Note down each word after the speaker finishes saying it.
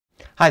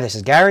Hi, this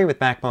is Gary with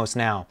MacMost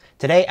Now.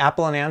 Today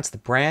Apple announced the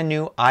brand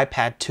new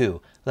iPad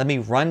 2. Let me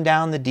run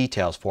down the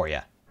details for you.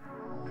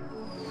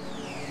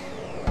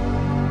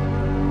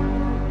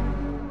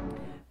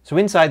 So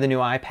inside the new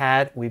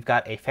iPad we've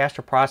got a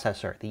faster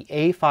processor. The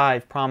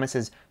A5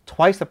 promises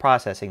twice the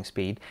processing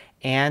speed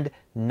and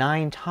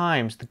 9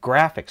 times the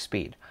graphics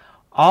speed.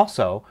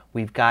 Also,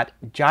 we've got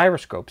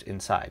gyroscopes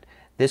inside.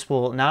 This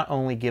will not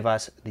only give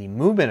us the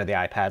movement of the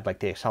iPad like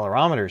the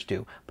accelerometers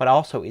do, but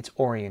also its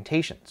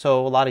orientation.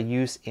 So a lot of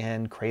use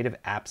in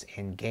creative apps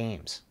and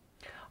games.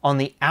 On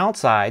the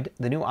outside,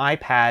 the new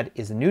iPad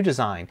is a new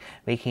design,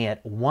 making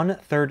it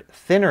 1/3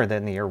 thinner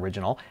than the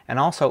original and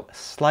also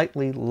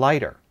slightly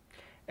lighter.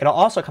 It'll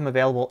also come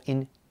available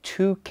in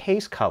 2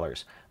 case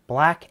colors,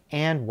 black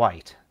and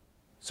white.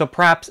 So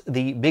perhaps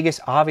the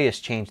biggest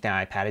obvious change in the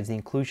iPad is the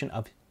inclusion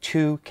of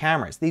 2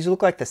 cameras. These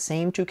look like the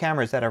same 2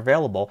 cameras that are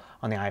available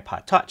on the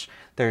iPod Touch.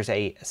 There's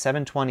a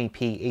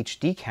 720p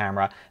HD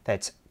camera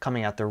that's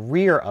coming out the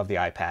rear of the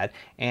iPad,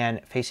 and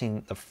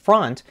facing the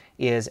front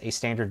is a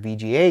standard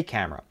VGA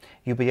camera.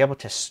 You'll be able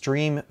to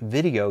stream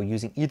video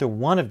using either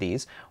one of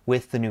these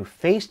with the new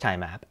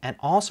FaceTime app and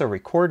also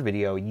record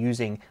video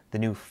using the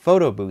new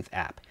Photo Booth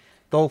app.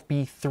 There'll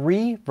be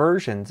 3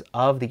 versions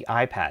of the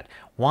iPad.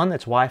 One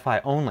that's Wi-Fi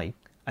only,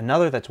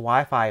 another that's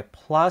Wi-Fi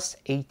plus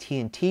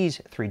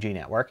AT&T's 3G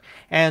network,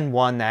 and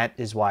one that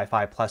is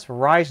Wi-Fi plus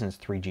Verizon's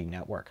 3G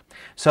network.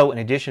 So in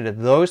addition to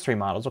those 3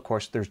 models, of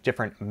course, there's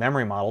different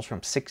memory models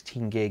from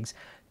 16 gigs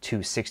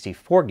to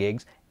 64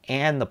 gigs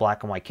and the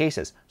black and white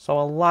cases. So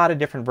a lot of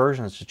different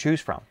versions to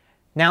choose from.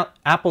 Now,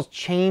 Apple's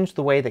changed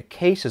the way the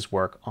cases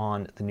work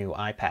on the new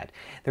iPad.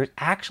 There's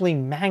actually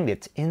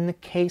magnets in the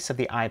case of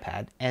the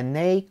iPad, and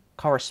they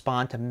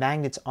correspond to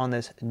magnets on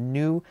this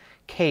new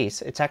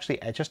case. It's actually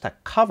just a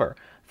cover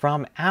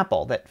from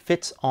Apple that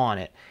fits on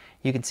it.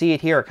 You can see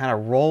it here. It kind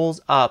of rolls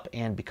up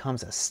and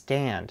becomes a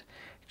stand.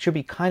 It should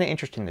be kind of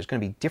interesting. There's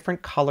going to be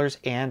different colors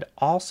and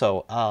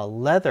also a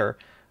leather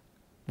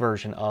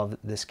version of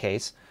this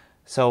case.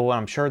 So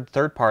I'm sure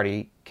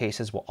third-party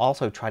cases will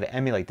also try to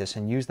emulate this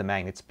and use the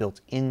magnets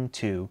built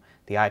into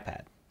the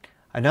iPad.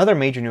 Another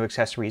major new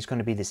accessory is going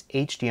to be this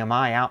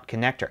HDMI out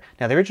connector.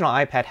 Now, the original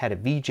iPad had a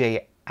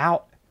VGA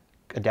out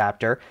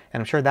adapter,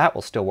 and I'm sure that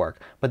will still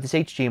work. But this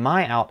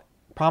HDMI out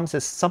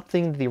promises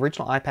something the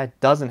original iPad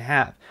doesn't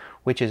have,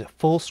 which is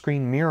full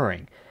screen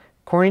mirroring.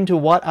 According to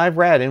what I've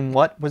read and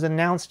what was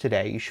announced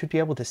today, you should be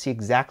able to see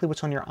exactly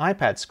what's on your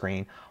iPad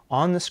screen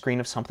on the screen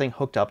of something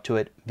hooked up to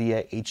it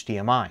via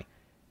HDMI.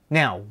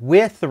 Now,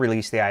 with the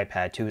release of the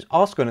iPad 2 is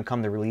also going to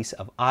come the release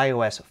of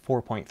iOS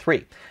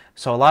 4.3.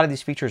 So a lot of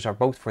these features are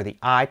both for the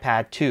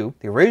iPad 2,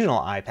 the original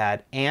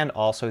iPad, and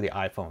also the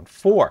iPhone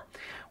 4.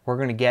 We're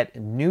going to get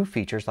new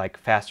features like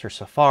faster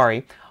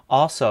Safari.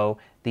 Also,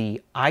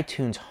 the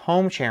iTunes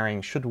home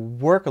sharing should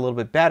work a little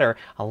bit better,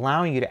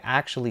 allowing you to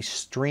actually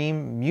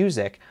stream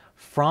music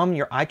from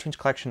your iTunes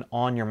collection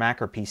on your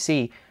Mac or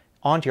PC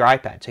onto your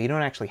iPad. So you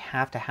don't actually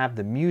have to have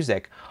the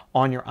music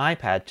on your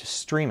iPad to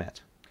stream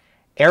it.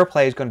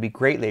 AirPlay is going to be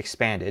greatly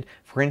expanded.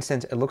 For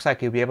instance, it looks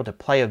like you'll be able to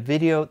play a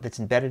video that's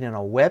embedded in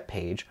a web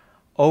page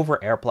over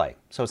AirPlay.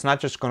 So it's not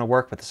just going to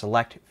work with a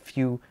select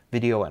few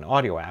video and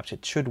audio apps.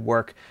 It should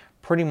work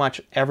pretty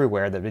much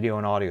everywhere that video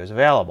and audio is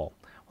available.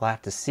 We'll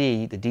have to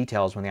see the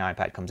details when the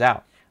iPad comes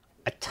out.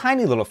 A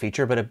tiny little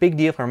feature, but a big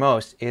deal for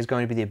most, is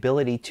going to be the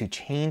ability to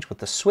change what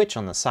the switch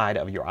on the side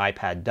of your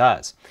iPad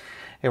does.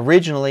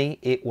 Originally,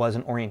 it was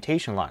an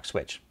orientation lock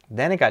switch.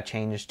 Then it got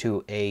changed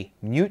to a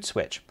mute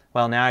switch.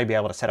 Well, now you'll be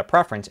able to set a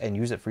preference and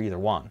use it for either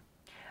one.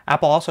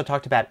 Apple also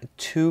talked about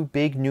 2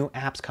 big new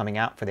apps coming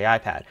out for the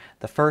iPad.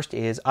 The first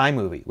is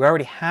iMovie. We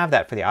already have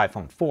that for the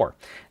iPhone 4.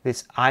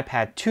 This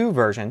iPad 2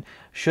 version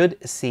should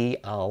see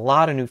a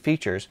lot of new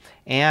features,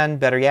 and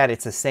better yet,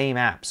 it's the same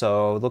app.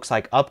 So it looks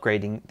like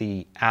upgrading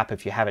the app,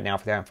 if you have it now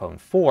for the iPhone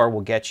 4,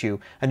 will get you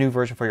a new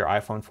version for your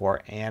iPhone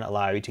 4 and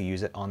allow you to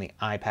use it on the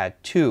iPad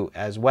 2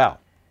 as well.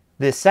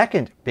 The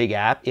second big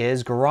app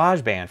is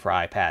GarageBand for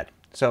iPad.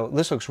 So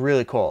this looks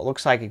really cool. It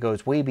looks like it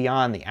goes way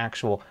beyond the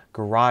actual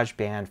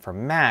GarageBand for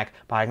Mac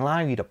by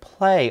allowing you to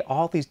play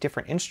all these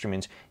different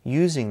instruments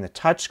using the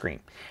touchscreen.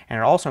 And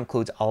it also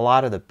includes a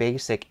lot of the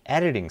basic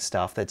editing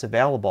stuff that's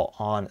available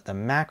on the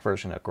Mac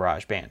version of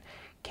GarageBand.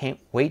 Can't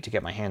wait to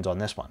get my hands on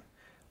this one.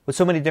 With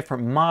so many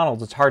different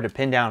models, it's hard to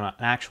pin down an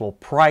actual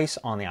price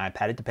on the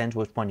iPad. It depends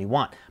which one you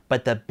want.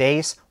 But the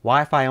base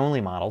Wi-Fi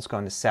only model is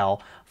going to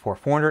sell for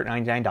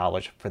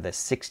 $499 for the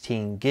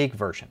 16 gig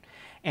version.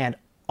 And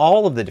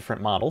all of the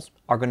different models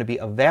are going to be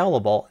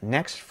available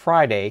next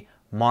Friday,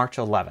 March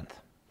 11th.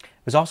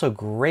 It was also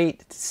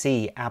great to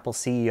see Apple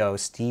CEO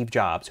Steve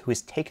Jobs, who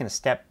has taken a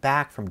step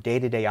back from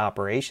day-to-day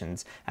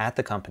operations at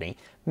the company,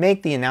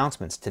 make the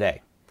announcements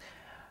today.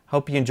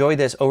 Hope you enjoyed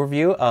this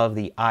overview of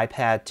the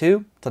iPad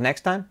 2. Till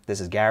next time, this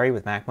is Gary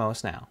with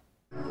MacMost Now.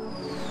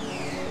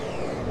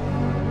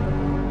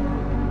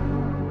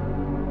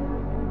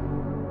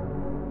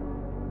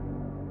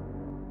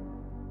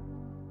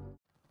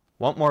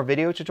 Want more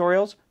video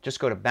tutorials?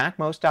 Just go to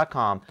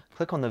MacMost.com,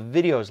 click on the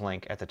videos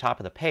link at the top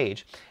of the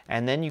page,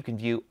 and then you can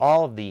view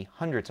all of the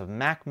hundreds of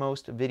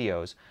MacMost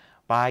videos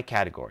by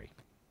category.